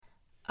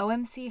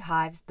OMC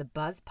Hive's The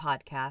Buzz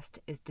podcast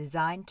is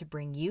designed to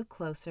bring you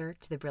closer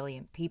to the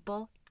brilliant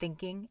people,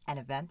 thinking, and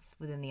events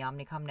within the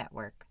Omnicom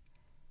network.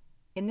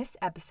 In this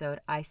episode,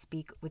 I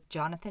speak with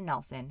Jonathan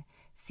Nelson,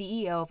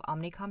 CEO of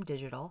Omnicom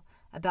Digital,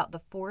 about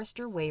the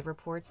Forrester Wave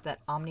reports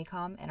that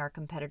Omnicom and our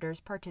competitors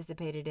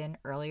participated in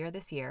earlier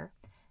this year,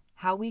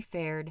 how we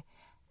fared,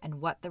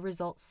 and what the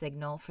results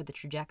signal for the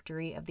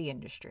trajectory of the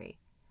industry.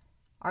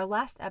 Our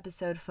last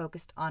episode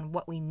focused on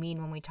what we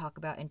mean when we talk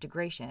about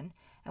integration,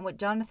 and what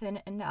Jonathan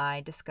and I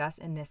discuss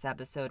in this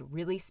episode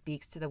really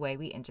speaks to the way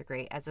we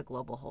integrate as a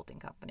global holding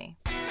company.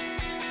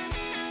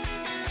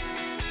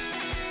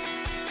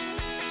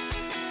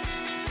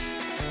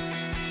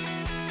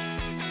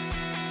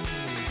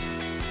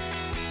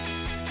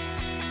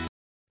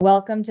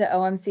 Welcome to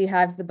OMC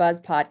Hive's The Buzz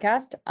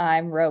podcast.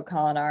 I'm Ro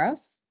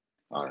Colinaros.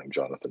 I'm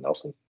Jonathan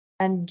Nelson.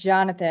 And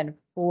Jonathan,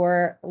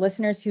 for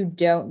listeners who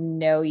don't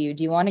know you,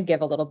 do you want to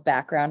give a little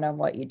background on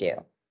what you do?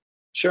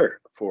 Sure.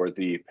 For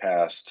the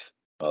past,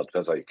 well, it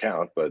depends how you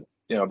count, but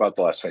about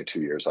the last 22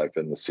 years, I've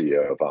been the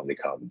CEO of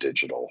Omnicom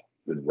Digital,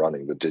 been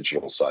running the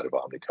digital side of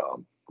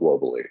Omnicom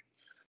globally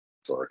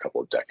for a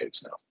couple of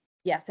decades now.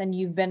 Yes, and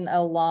you've been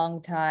a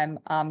long time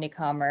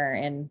Omnicomer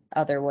in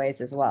other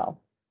ways as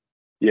well.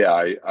 Yeah,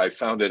 I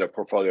founded a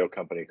portfolio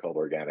company called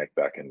Organic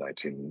back in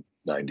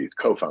 1990,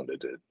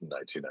 co-founded it in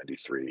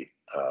 1993,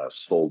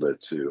 sold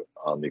it to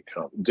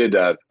Omnicom.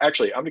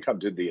 Omnicom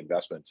did the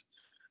investment,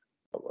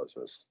 what was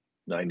this,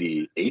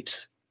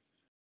 98,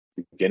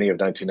 beginning of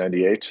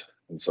 1998.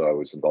 And so I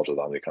was involved with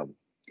Omnicom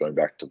going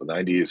back to the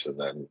 90s, and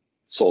then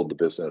sold the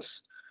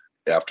business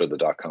after the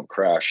dot-com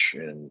crash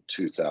in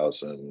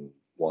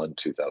 2001,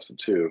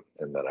 2002.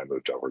 And then I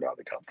moved over to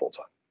Omnicom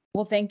full-time.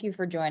 Well, thank you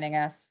for joining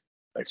us.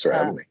 Thanks for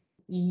having me.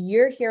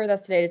 You're here with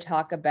us today to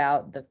talk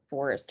about the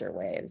Forrester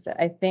Waves.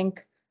 I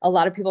think a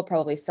lot of people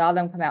probably saw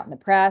them come out in the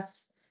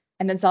press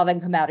and then saw them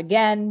come out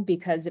again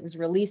because it was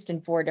released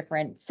in 4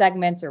 different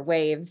segments or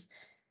waves.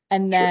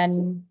 And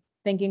then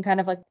thinking kind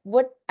of like,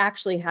 what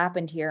actually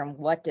happened here and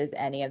what does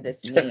any of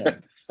this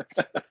mean?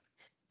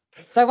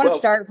 So I want to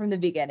start from the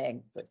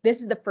beginning.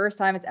 This is the first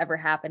time it's ever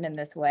happened in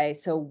this way.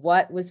 So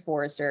what was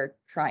Forrester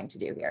trying to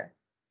do here?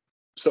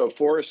 So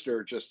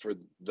Forrester, just for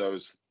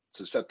those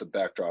to set the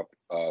backdrop,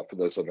 for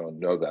those that don't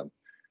know them,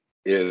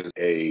 is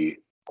a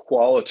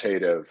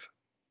qualitative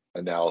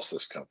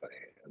analysis company.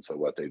 And so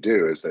what they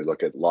do is they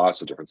look at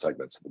lots of different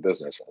segments of the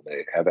business, and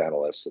they have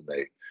analysts, and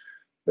they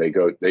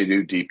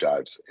do deep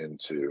dives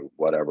into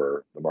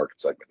whatever the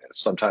market segment is.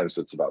 Sometimes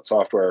it's about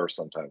software,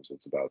 sometimes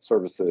it's about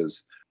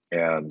services,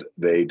 and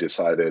they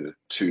decided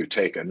to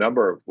take a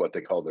number of what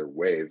they call their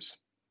waves.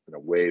 A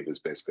wave is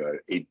basically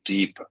a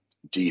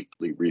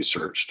deeply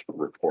researched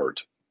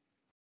report.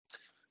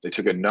 They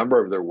took a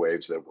number of their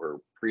waves that were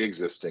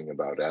pre-existing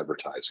about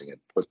advertising and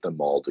put them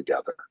all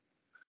together.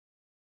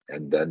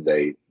 And then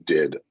they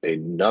did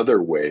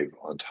another wave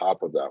on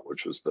top of that,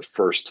 which was the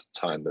first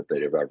time that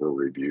they have ever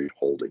reviewed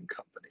holding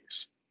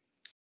companies.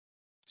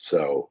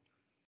 So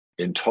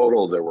in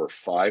total, there were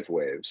 5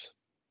 waves.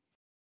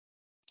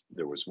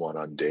 There was one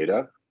on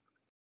data.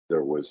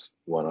 There was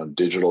one on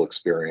digital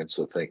experience,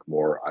 so think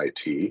more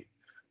IT.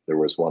 There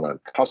was one on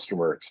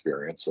customer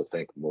experience, so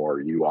think more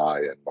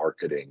UI and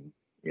marketing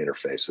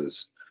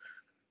interfaces,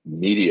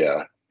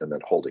 media, and then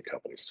holding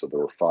companies. So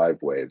there were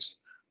 5 waves.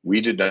 We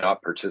did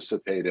not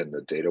participate in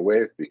the data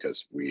wave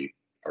because we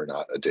are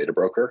not a data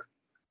broker.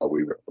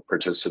 We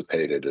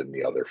participated in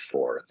the other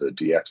 4, the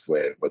DX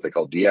wave, what they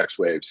call DX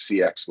wave,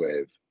 CX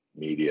wave,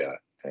 media,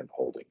 and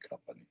holding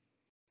company.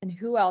 And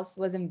who else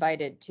was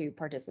invited to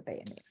participate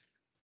in these?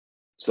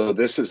 So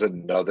this is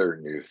another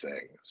new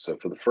thing. So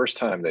for the first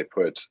time, they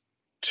put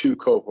 2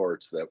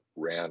 cohorts that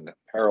ran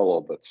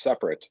parallel but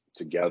separate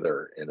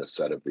together in a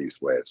set of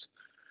these waves.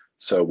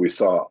 So we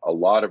saw a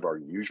lot of our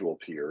usual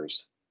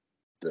peers,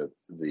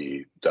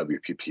 the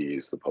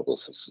WPPs, the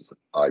Publicis,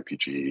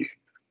 IPG,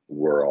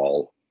 were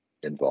all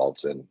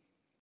involved in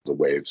the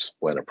waves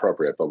when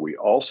appropriate. But we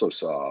also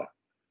saw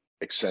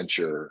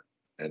Accenture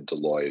and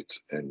Deloitte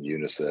and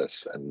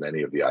Unisys and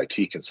many of the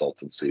IT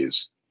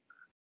consultancies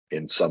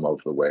in some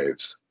of the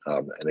waves.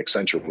 And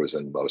Accenture was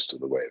in most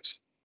of the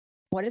waves.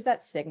 What does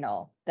that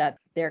signal that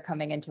they're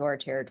coming into our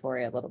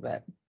territory a little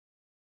bit?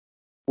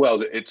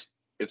 Well,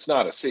 it's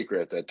not a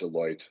secret that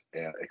Deloitte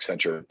and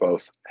Accenture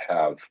both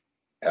have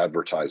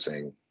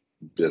advertising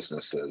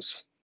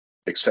businesses.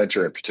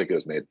 Accenture in particular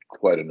has made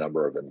quite a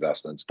number of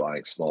investments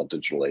buying small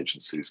digital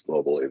agencies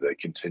globally. They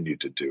continue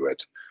to do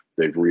it.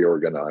 They've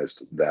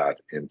reorganized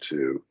that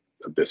into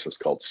a business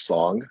called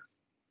Song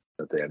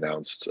that they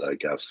announced, I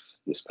guess,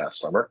 this past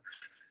summer.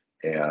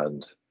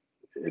 And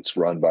it's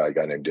run by a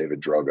guy named David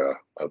Droga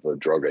of the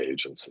Droga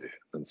Agency.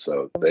 And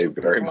so they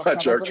very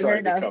much are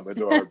trying to come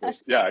into our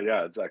business. Yeah,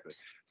 exactly.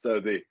 So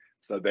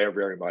they're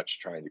very much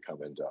trying to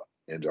come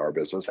into our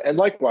business. And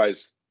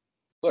likewise,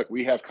 look,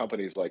 we have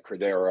companies like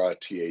Credera,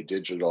 TA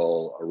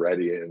Digital,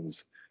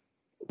 Aredians.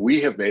 We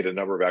have made a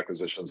number of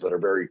acquisitions that are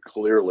very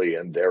clearly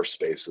in their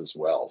space as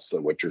well. So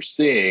what you're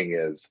seeing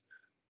is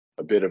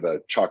a bit of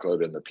a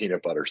chocolate and the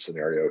peanut butter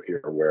scenario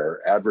here,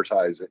 where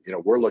advertising,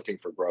 we're looking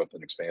for growth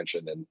and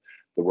expansion, and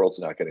the world's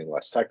not getting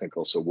less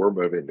technical, so we're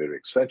moving to the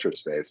Accenture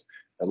space.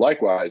 And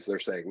likewise, they're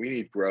saying we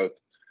need growth,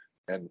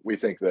 and we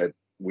think that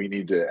we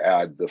need to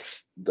add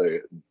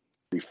the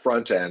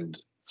front end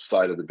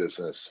side of the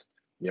business.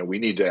 We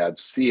need to add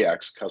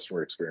CX,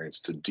 customer experience,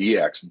 to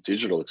DX,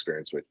 digital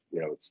experience, which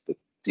it's the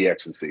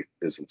DX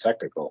is the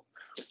technical.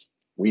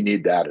 We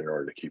need that in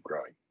order to keep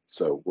growing.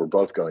 So we're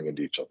both going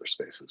into each other's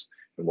spaces.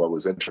 And what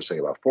was interesting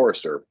about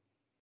Forrester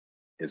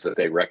is that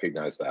they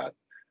recognized that,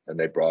 and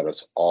they brought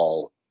us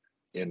all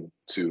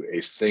into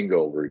a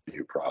single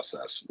review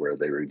process where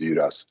they reviewed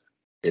us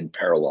in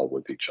parallel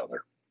with each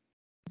other.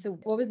 So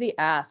what was the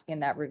ask in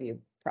that review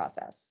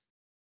process?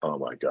 Oh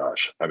my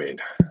gosh. I mean,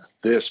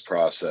 this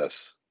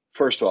process,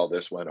 first of all,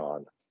 this went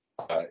on.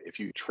 If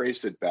you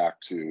trace it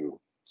back to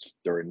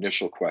their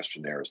initial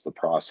questionnaires, the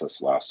process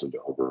lasted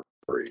over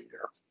a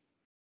year.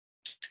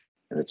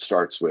 And it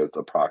starts with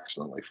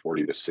approximately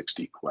 40 to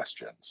 60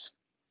 questions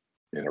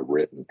in a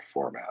written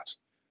format.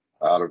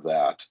 Out of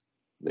that,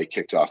 they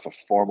kicked off a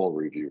formal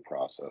review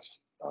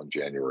process on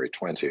January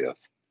 20th,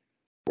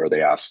 where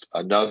they asked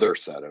another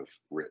set of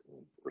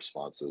written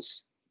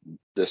responses,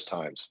 this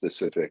time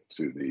specific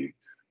to the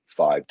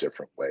 5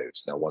 different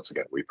waves. Now, once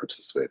again, we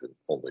participated in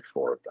only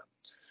 4 of them.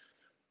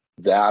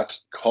 That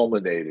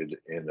culminated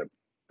in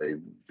a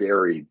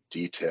very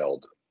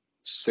detailed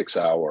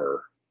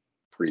 6-hour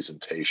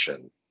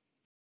presentation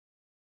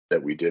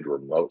that we did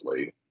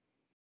remotely. I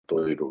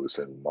believe it was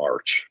in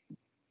March.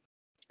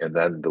 And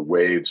then the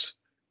waves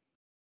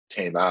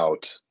came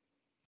out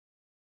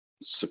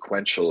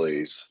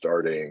sequentially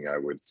starting, I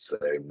would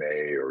say,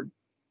 May or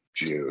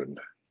June,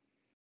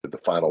 with the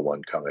final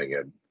one coming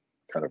in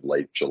kind of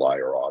late July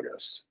or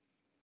August.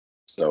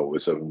 So it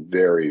was a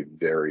very,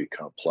 very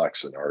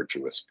complex and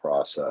arduous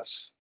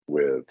process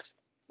with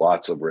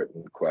lots of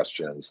written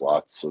questions,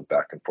 lots of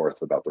back and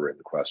forth about the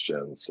written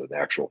questions, an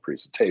actual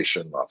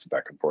presentation, lots of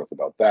back and forth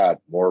about that,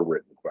 more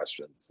written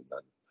questions, and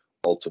then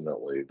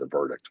ultimately the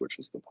verdict, which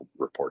was the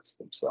reports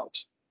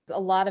themselves. A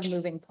lot of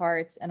moving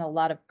parts and a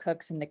lot of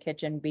cooks in the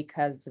kitchen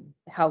because of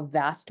how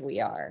vast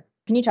we are.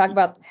 Can you talk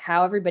about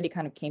how everybody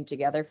kind of came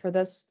together for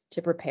this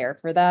to prepare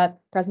for that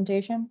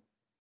presentation?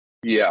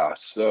 Yeah,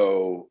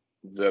 so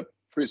the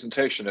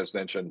presentation, as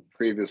mentioned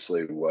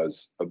previously,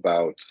 was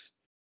about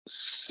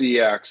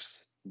CX,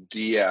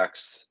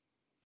 DX,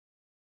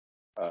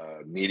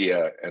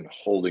 media, and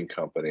holding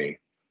company.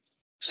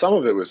 Some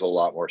of it was a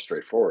lot more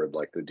straightforward,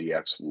 like the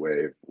DX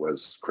wave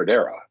was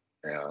Credera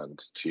and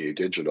TA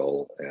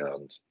Digital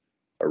and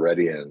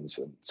Aredians.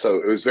 And so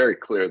it was very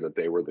clear that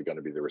they were going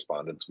to be the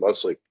respondents,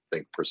 mostly, I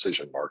think,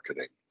 precision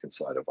marketing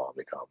inside of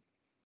Omnicom.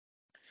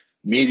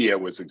 Media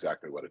was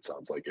exactly what it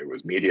sounds like. It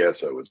was media,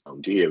 so it was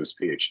MD, it was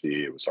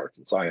PhD, it was arts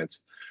and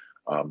science.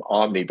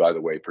 Omni, by the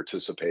way,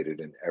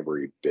 participated in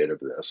every bit of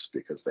this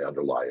because they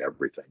underlie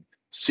everything.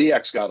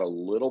 CX got a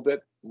little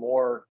bit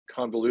more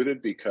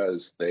convoluted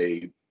because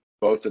they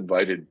both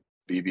invited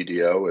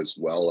BBDO as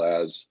well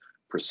as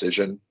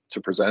Precision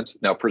to present.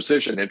 Now,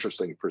 Precision,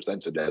 interestingly,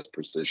 presented as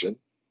Precision,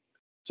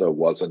 so it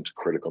wasn't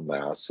critical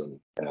mass and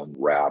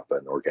RAP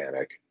and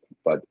organic,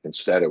 but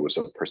instead it was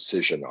a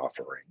Precision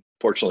offering.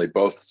 Fortunately,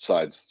 both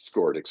sides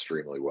scored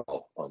extremely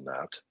well on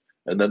that.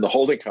 And then the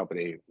holding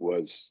company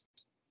was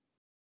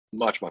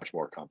much, much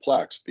more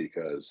complex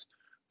because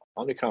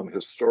Omnicom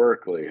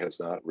historically has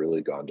not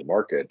really gone to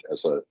market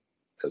as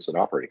an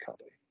operating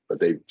company, but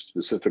they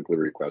specifically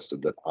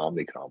requested that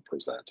Omnicom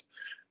present.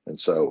 And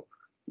so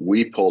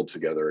we pulled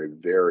together a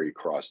very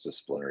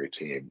cross-disciplinary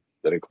team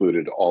that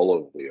included all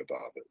of the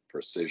above: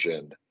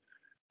 Precision,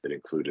 it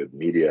included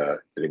media,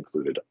 it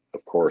included,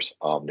 of course,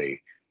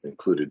 Omni, it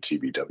included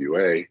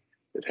TBWA,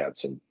 it had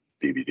some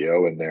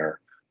BBDO in there.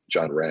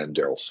 John Wren,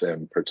 Daryl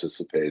Sim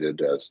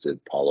participated, as did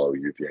Paulo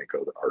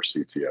Uvienko, our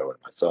CTO, and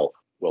myself.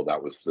 Well,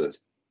 that was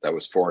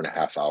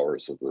 4.5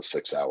 hours of the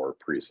 6-hour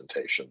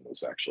presentation,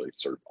 was actually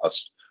sort of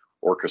us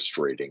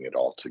orchestrating it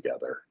all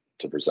together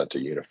to present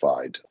a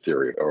unified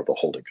theory of a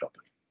holding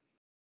company.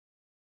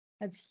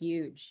 That's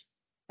huge.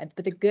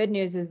 But the good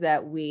news is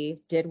that we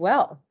did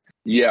well.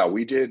 Yeah,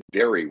 we did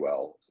very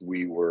well.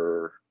 We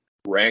were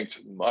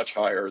ranked much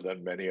higher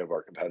than many of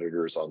our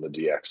competitors on the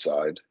DX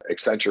side.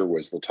 Accenture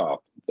was the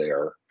top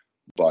there,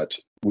 but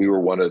we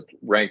were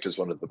ranked as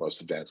one of the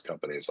most advanced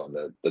companies on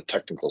the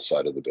technical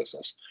side of the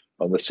business.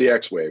 On the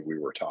CX wave, we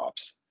were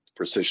tops.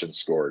 Precision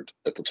scored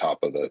at the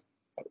top of the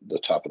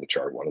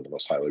chart, one of the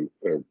most probably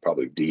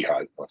the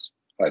most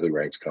highly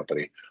ranked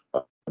company.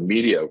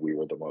 Media, we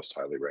were the most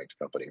highly ranked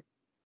company.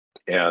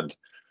 And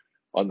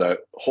on the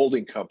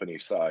holding company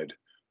side,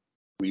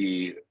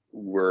 we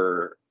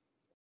were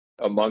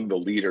among the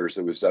leaders.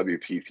 It was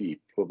WPP,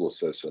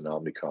 Publicis, and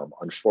Omnicom.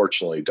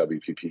 Unfortunately,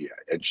 WPP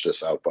edged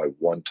us out by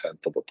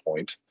 1/10 of a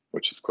point,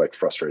 which is quite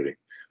frustrating.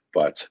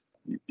 But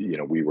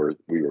we were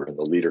in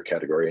the leader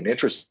category, and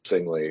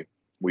interestingly,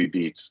 we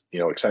beat.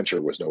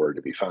 Accenture was nowhere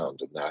to be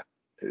found in that,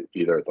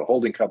 either at the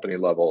holding company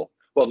level.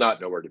 Well, not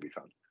nowhere to be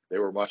found. They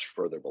were much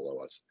further below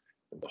us.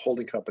 On the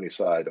holding company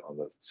side, on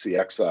the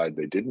CX side,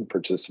 they didn't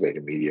participate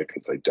in media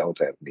because they don't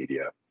have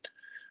media.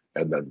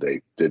 And then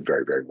they did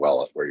very, very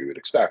well at where you would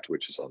expect,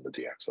 which is on the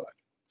DX side.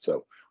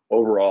 So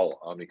overall,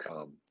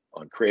 Omnicom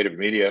on creative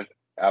media,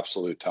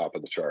 absolute top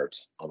of the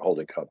charts. On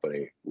holding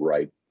company,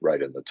 right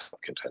in the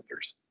top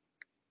contenders.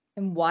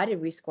 And why did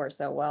we score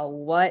so well?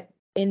 What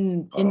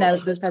in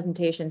those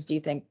presentations do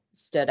you think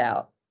stood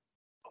out?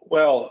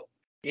 Well,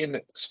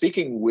 in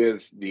speaking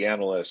with the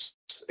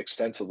analysts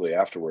extensively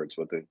afterwards,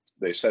 what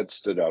they said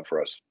stood out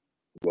for us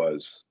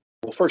was,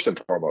 well, first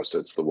and foremost,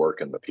 it's the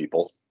work and the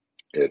people.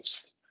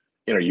 It's,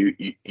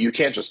 you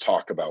can't just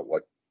talk about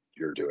what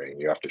you're doing,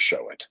 you have to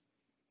show it.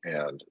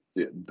 And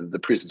the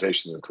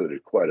presentations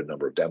included quite a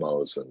number of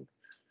demos and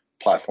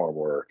platform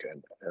work,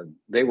 and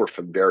they were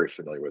very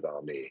familiar with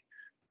Omni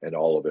and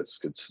all of its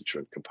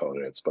constituent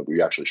components, but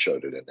we actually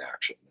showed it in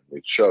action.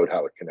 We showed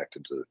how it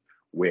connected to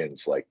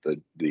wins like the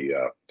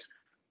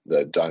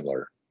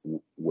Daimler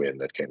win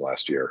that came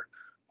last year.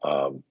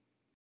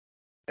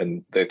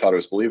 And they thought it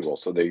was believable.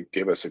 So they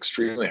gave us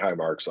extremely high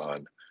marks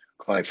on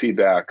client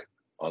feedback,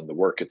 on the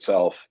work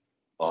itself,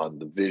 on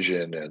the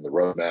vision and the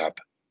roadmap,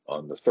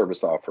 on the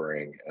service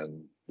offering,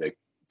 and they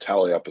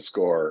tally up a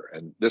score.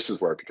 And this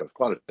is where it becomes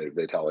quantitative.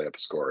 They tally up a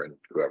score, and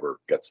whoever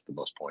gets the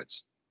most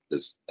points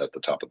is at the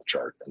top of the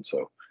chart. And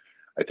so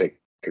I think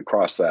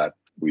across that,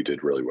 we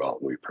did really well.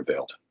 We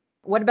prevailed.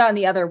 What about in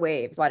the other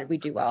waves? Why did we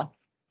do well?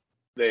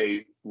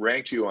 They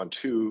ranked you on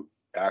two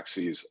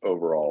axes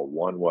overall.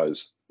 One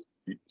was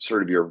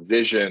sort of your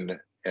vision,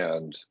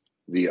 and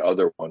the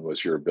other one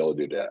was your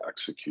ability to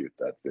execute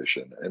that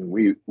vision.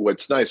 And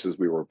what's nice is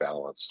we were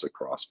balanced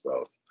across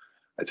both.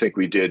 I think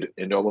we did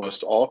in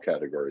almost all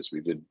categories.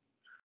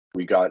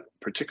 We got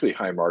particularly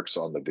high marks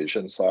on the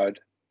vision side.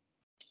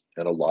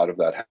 And a lot of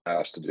that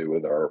has to do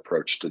with our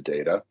approach to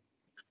data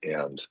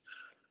and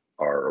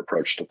our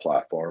approach to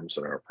platforms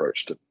and our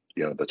approach to,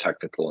 the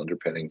technical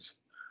underpinnings,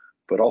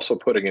 but also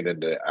putting it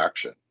into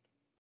action.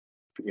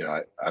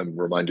 I'm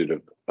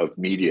reminded of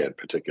media in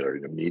particular.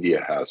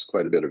 Media has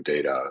quite a bit of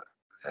data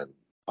and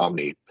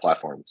Omni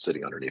platform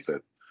sitting underneath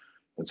it.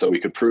 And so we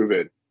could prove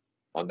it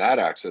on that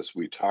axis.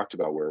 We talked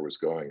about where it was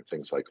going,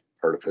 things like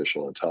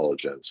artificial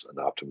intelligence and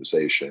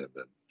optimization.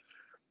 And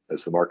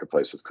as the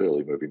marketplace is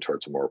clearly moving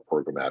towards a more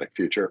programmatic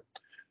future,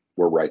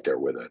 we're right there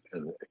with it.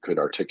 And it could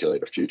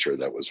articulate a future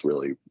that was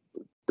really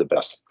the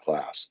best of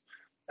class.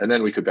 And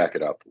then we could back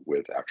it up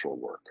with actual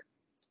work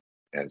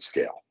and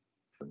scale.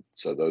 And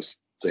so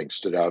those things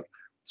stood out.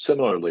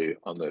 Similarly,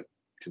 on the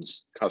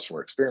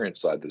customer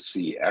experience side, the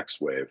CX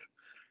wave,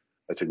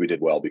 I think we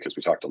did well because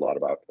we talked a lot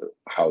about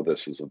how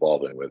this is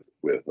evolving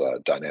with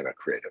dynamic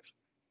creative,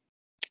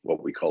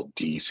 what we call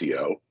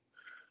DCO,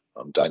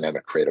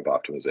 dynamic creative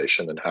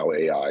optimization, and how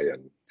AI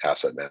and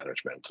asset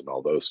management and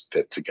all those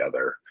fit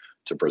together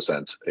to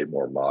present a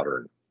more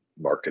modern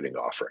marketing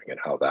offering, and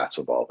how that's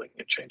evolving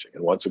and changing.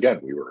 And once again,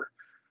 we were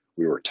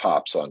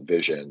tops on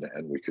vision,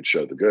 and we could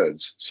show the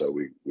goods, so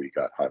we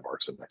got high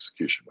marks in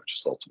execution, which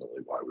is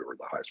ultimately why we were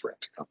the highest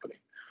ranked company.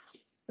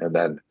 And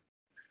then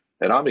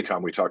at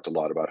Omnicom, we talked a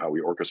lot about how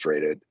we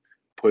orchestrated,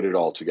 put it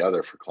all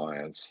together for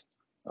clients,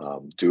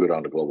 do it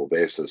on a global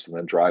basis, and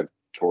then drive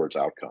towards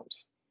outcomes,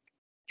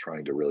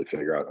 trying to really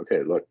figure out,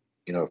 okay, look,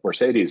 if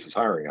Mercedes is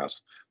hiring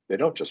us, they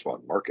don't just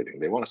want marketing,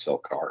 they want to sell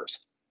cars.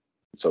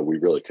 So we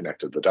really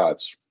connected the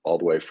dots all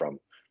the way from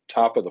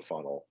top of the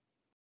funnel,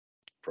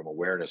 from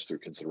awareness through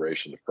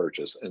consideration to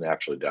purchase, and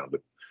actually down to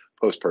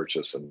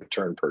post-purchase and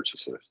return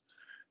purchases,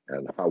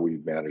 and how we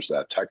manage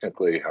that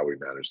technically, how we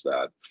manage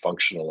that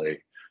functionally,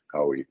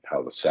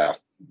 how the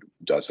staff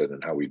does it,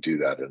 and how we do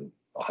that in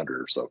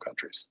 100 or so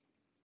countries.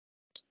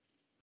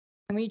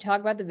 And when you talk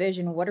about the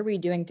vision, what are we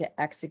doing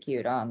to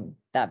execute on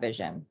that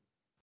vision?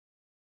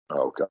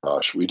 Oh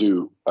gosh, we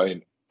do. I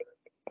mean,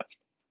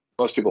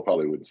 most people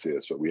probably wouldn't see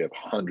this, but we have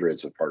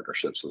hundreds of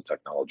partnerships with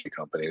technology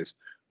companies,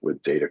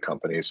 with data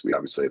companies. We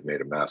obviously have made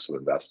a massive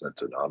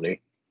investment in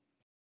Omni.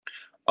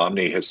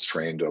 Omni has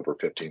trained over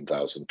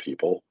 15,000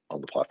 people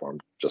on the platform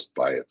just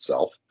by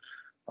itself.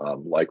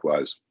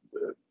 Likewise,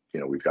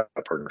 we've got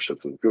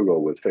partnerships with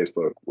Google, with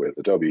Facebook, with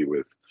Adobe,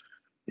 with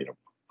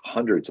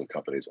hundreds of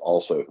companies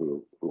also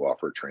who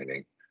offer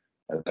training.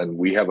 And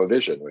we have a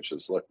vision, which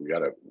is, look, we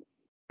got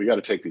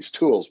to take these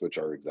tools, which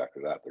are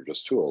exactly that. They're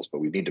just tools, but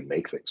we need to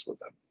make things with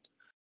them.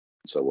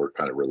 So we're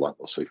kind of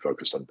relentlessly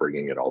focused on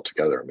bringing it all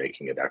together and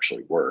making it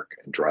actually work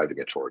and driving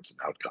it towards an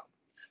outcome.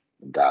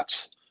 And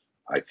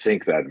I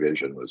think that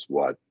vision was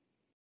what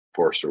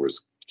Forrester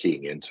was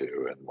keying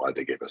into and why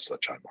they gave us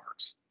such high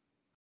marks.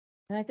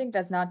 And I think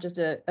that's not just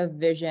a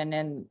vision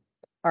in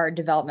our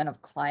development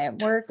of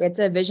client work, it's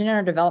a vision in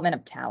our development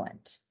of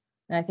talent.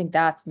 And I think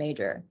that's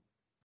major.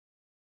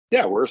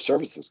 Yeah, we're a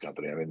services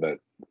company. I mean,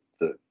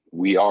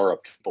 we are a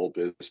people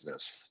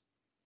business.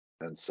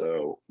 And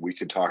so we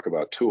can talk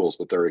about tools,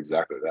 but they're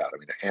exactly that. I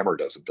mean, a hammer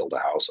doesn't build a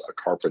house, a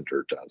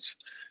carpenter does.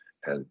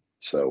 And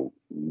so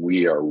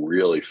we are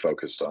really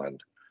focused on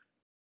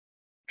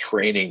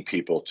training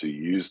people to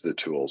use the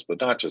tools, but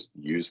not just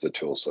use the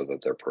tools so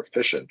that they're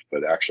proficient,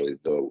 but actually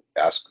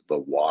ask the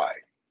why.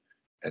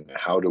 and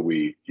how do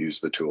we use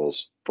the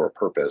tools for a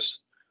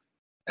purpose,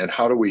 and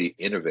how do we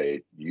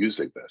innovate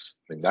using this?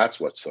 I mean, that's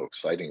what's so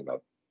exciting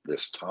about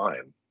this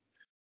time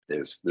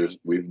is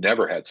we've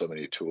never had so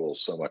many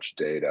tools, so much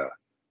data,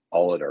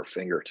 all at our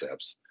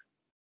fingertips.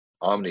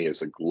 Omni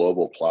is a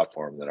global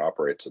platform that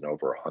operates in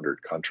over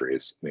 100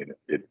 countries. I mean,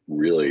 it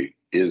really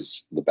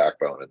is the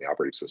backbone and the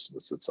operating system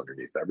that sits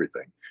underneath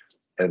everything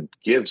and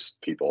gives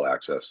people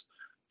access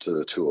to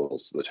the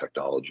tools, the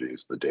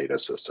technologies, the data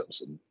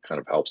systems, and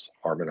kind of helps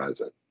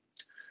harmonize it.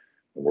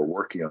 And we're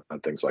working on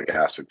things like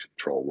asset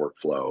control,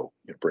 workflow,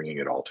 bringing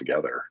it all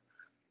together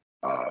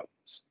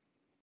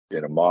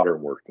in a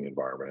modern working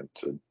environment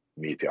to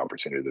meet the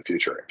opportunity of the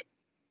future.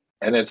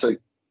 And it's a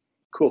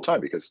cool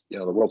time because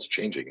the world's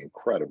changing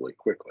incredibly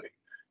quickly.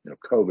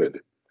 COVID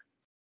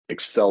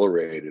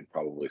accelerated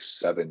probably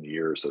 7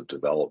 years of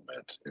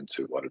development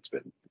into what it's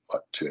been,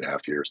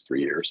 2.5 years,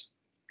 3 years,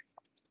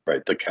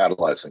 right? The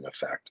catalyzing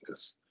effect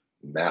is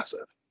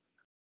massive,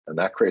 and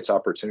that creates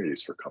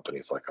opportunities for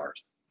companies like ours.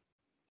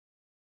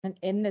 And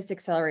in this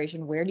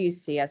acceleration, where do you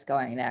see us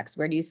going next?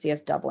 Where do you see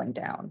us doubling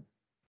down?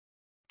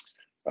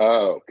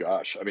 Oh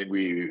gosh, I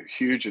mean,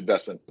 huge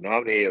investment in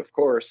Omni, of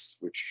course,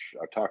 which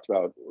I've talked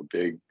about.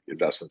 Big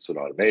investments in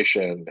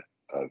automation,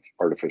 of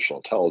artificial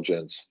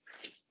intelligence,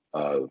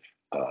 of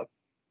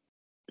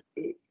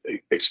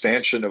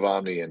expansion of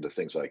Omni into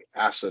things like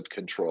asset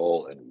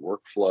control and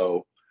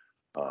workflow.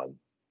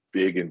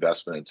 Big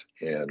investment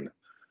in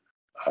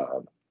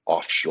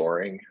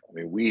offshoring. I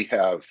mean, we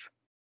have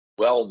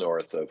well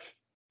north of,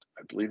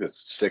 I believe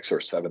it's 6,000 or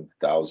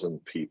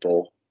 7,000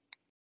 people.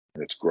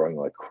 And it's growing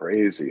like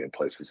crazy in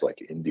places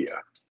like India,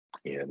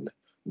 in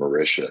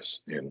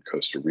Mauritius, in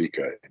Costa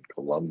Rica, in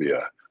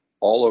Colombia,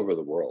 all over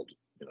the world.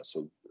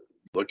 So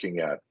looking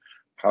at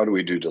how do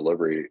we do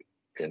delivery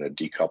in a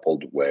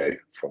decoupled way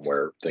from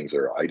where things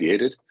are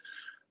ideated,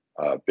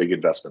 big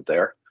investment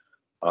there.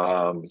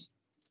 On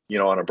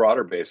a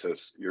broader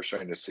basis, you're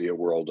starting to see a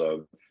world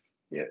of,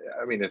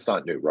 I mean, it's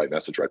not new, right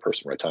message, right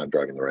person, right time,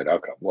 driving the right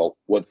outcome. Well,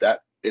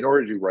 in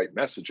order to do right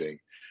messaging,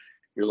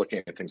 you're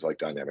looking at things like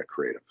dynamic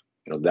creative.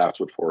 That's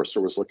what Forrester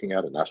was looking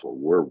at, and that's what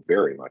we're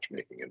very much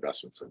making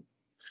investments in.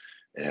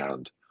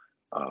 And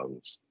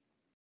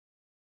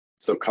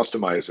so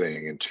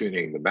customizing and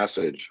tuning the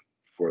message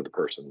for the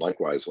person.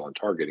 Likewise, on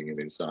targeting, I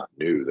mean, it's not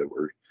new that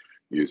we're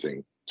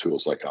using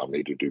tools like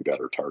Omni to do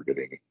better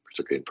targeting,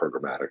 particularly in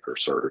programmatic or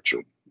search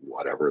or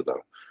whatever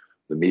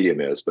the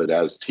medium is. But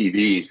as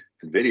TV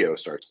and video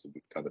starts to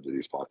come into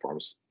these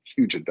platforms,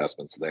 huge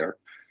investments there.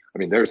 I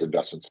mean, there's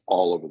investments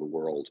all over the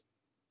world,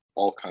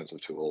 all kinds of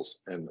tools,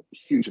 and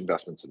huge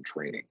investments in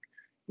training,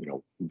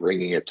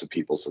 bringing it to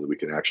people so that we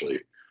can actually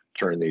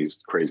turn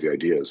these crazy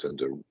ideas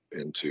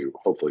into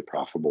hopefully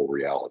profitable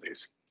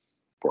realities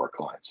for our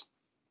clients.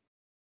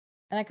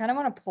 And I kind of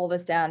want to pull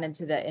this down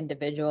into the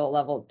individual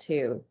level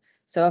too.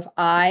 So if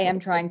I am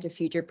trying to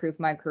future-proof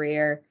my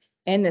career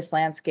in this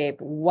landscape,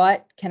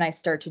 what can I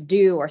start to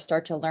do or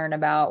start to learn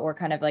about or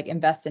kind of like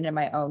invest in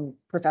my own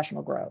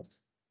professional growth?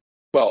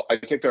 Well, I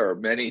think there are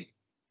many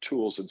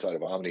tools inside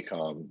of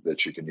Omnicom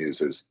that you can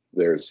use.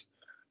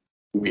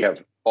 We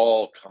have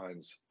all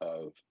kinds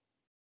of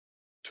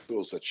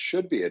tools that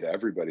should be at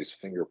everybody's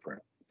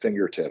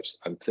fingertips.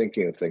 I'm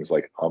thinking of things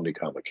like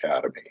Omnicom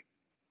Academy,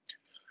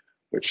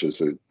 which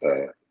is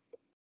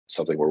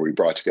something where we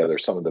brought together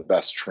some of the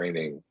best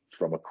training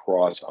from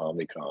across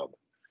Omnicom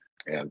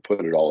and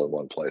put it all in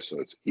one place so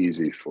it's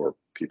easy for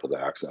people to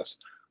access.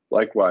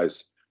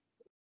 Likewise,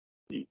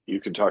 you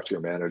can talk to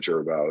your manager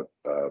about,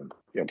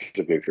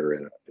 particularly if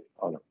you're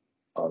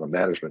on a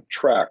management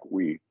track,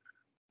 we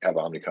have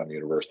Omnicom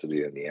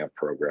University and the AMP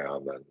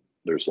program, and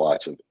there's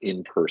lots of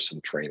in-person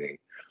training.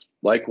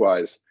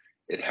 Likewise,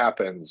 it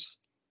happens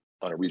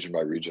on a region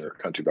by region or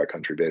country by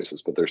country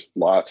basis, but there's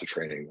lots of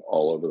training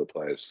all over the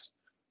place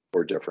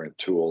for different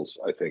tools.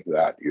 I think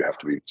that you have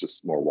to be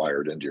just more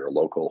wired into your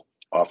local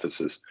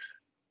offices.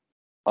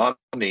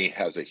 Omni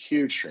has a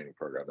huge training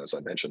program. As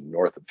I mentioned,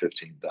 north of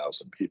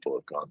 15,000 people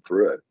have gone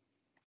through it.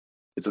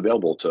 It's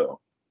available to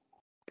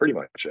pretty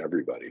much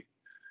everybody,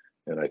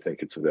 and I think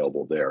it's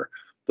available there.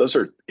 Those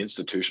are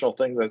institutional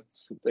things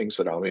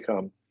that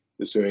Omnicom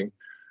is doing.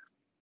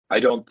 I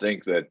don't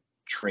think that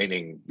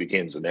training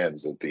begins and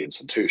ends at the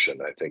institution.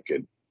 I think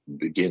it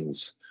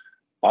begins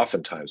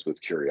oftentimes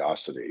with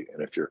curiosity.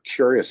 And if you're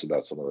curious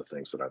about some of the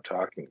things that I'm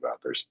talking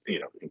about,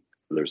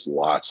 there's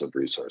lots of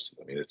resources.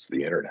 I mean, it's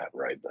the internet,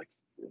 right? Like,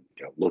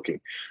 looking,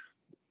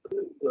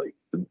 like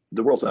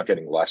the world's not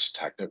getting less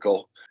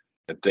technical,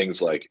 and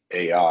things like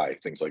AI,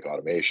 things like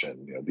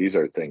automation, these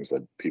are things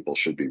that people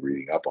should be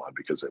reading up on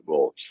because it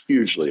will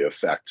hugely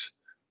affect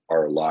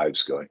our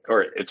lives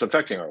it's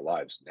affecting our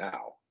lives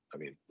now. I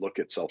mean, look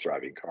at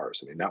self-driving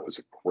cars. I mean, that was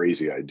a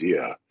crazy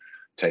idea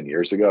 10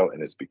 years ago,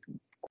 and it's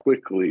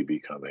quickly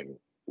becoming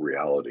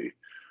reality.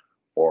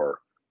 Or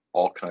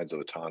all kinds of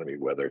autonomy,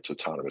 whether it's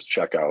autonomous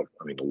checkout.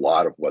 I mean, a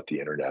lot of what the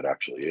internet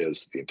actually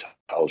is, the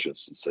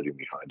intelligence that's sitting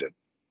behind it.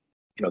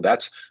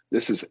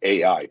 This is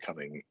AI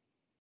coming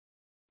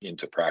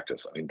into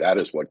practice. I mean, that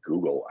is what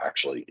Google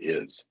actually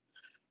is.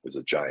 is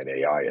a giant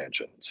AI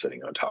engine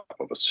sitting on top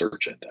of a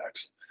search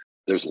index.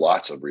 There's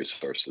lots of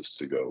resources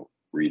to go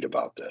read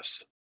about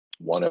this.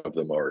 One of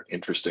the more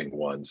interesting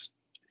ones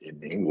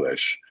in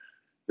English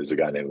is a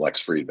guy named Lex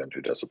Friedman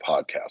who does a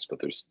podcast, but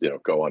there's,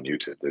 go on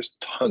YouTube. There's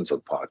tons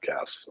of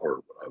podcasts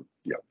or,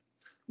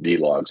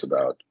 vlogs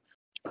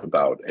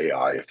about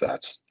AI, if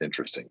that's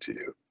interesting to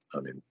you.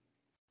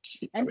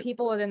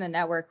 People within the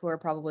network who are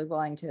probably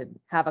willing to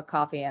have a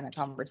coffee and a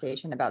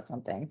conversation about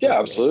something. Yeah,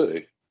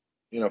 absolutely.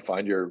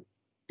 Find your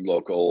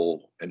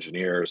local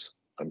engineers.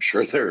 I'm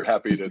sure they're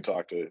happy to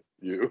talk to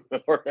you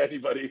or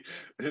anybody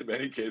in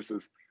many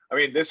cases.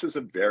 This is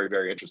a very,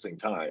 very interesting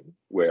time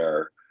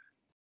where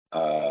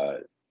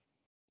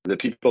the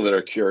people that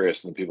are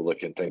curious and the people that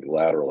can think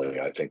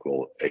laterally, I think,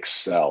 will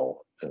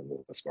excel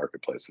in this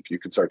marketplace. If you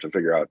can start to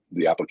figure out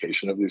the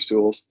application of these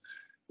tools,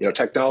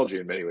 technology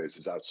in many ways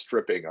is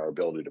outstripping our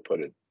ability to put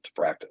it to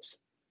practice.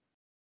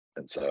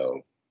 And so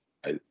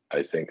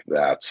I think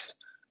that's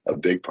a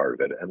big part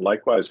of it. And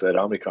likewise, at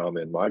Omnicom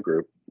in my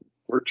group,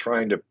 we're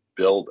trying to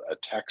build a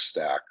tech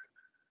stack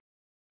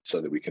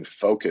so that we can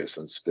focus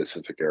in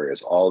specific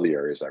areas, all the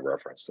areas I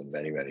referenced and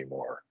many, many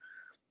more,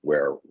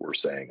 where we're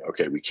saying,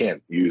 okay, we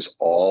can't use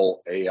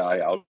all AI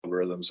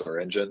algorithms or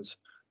engines,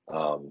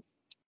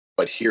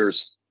 but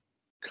here's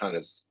kind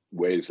of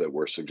ways that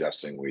we're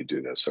suggesting we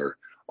do this. Or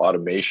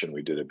automation,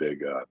 we did a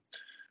big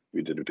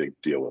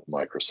deal with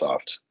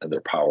Microsoft and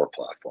their Power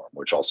Platform,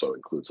 which also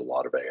includes a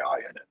lot of AI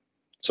in it.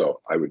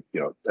 So I would,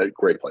 a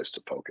great place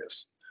to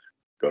focus.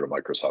 Go to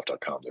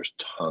Microsoft.com. There's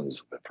tons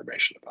of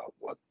information about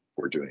what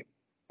we're doing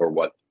or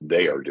what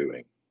they are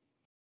doing.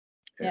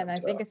 Yeah, and I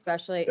think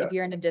especially if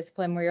you're in a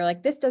discipline where you're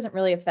like, this doesn't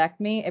really affect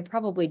me, it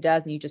probably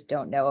does, and you just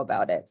don't know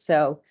about it.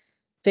 So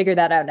figure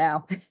that out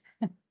now.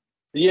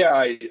 Yeah,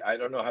 I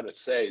don't know how to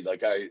say,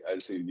 like, I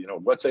see,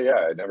 what's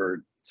AI? I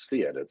never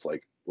see it. It's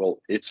like, well,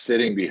 it's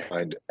sitting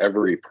behind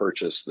every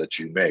purchase that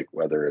you make,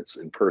 whether it's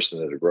in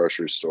person at a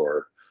grocery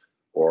store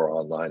or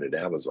online at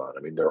Amazon.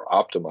 They're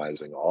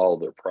optimizing all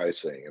their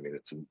pricing.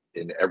 It's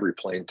in every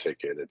plane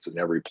ticket. It's in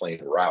every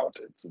plane route.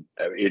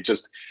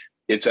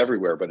 It's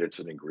everywhere, but it's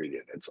an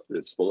ingredient.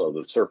 It's below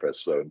the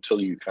surface. So until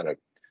you kind of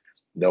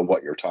know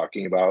what you're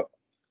talking about,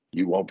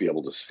 you won't be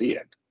able to see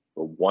it.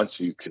 But once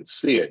you can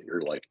see it,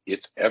 you're like,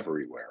 it's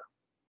everywhere.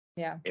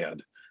 Yeah.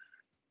 And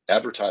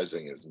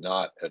advertising is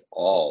not at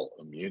all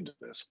immune to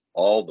this.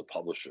 All the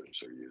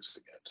publishers are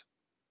using it.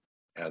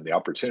 And the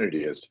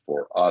opportunity is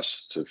for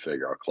us to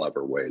figure out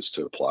clever ways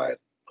to apply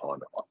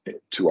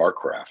it to our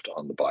craft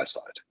on the buy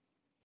side.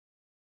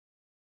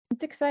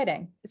 It's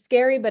exciting.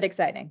 Scary, but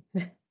exciting.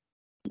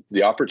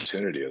 The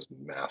opportunity is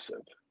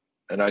massive.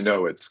 And I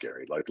know it's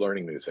scary. Like,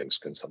 learning new things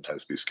can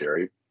sometimes be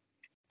scary.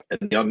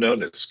 And the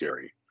unknown is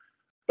scary.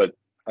 But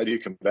how do you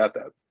combat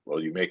that? Well,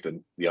 you make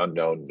the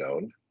unknown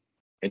known,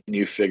 and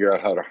you figure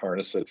out how to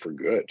harness it for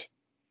good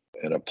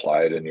and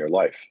apply it in your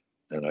life.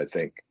 And I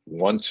think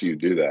once you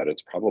do that,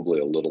 it's probably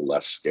a little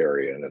less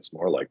scary, and it's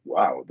more like,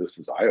 wow, this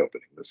is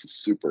eye-opening. This is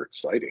super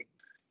exciting.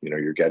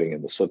 You're getting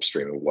in the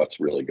slipstream of what's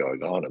really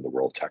going on in the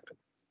world technically.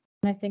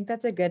 And I think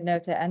that's a good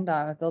note to end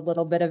on, with a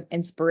little bit of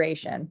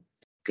inspiration.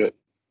 Good.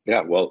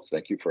 Yeah, well,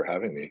 thank you for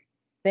having me.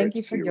 Thank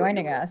you for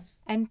joining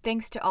us. And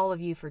thanks to all of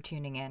you for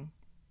tuning in.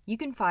 You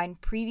can find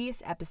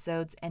previous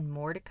episodes and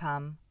more to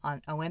come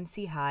on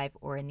OMC Hive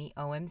or in the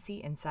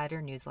OMC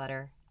Insider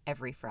newsletter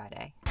every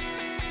Friday.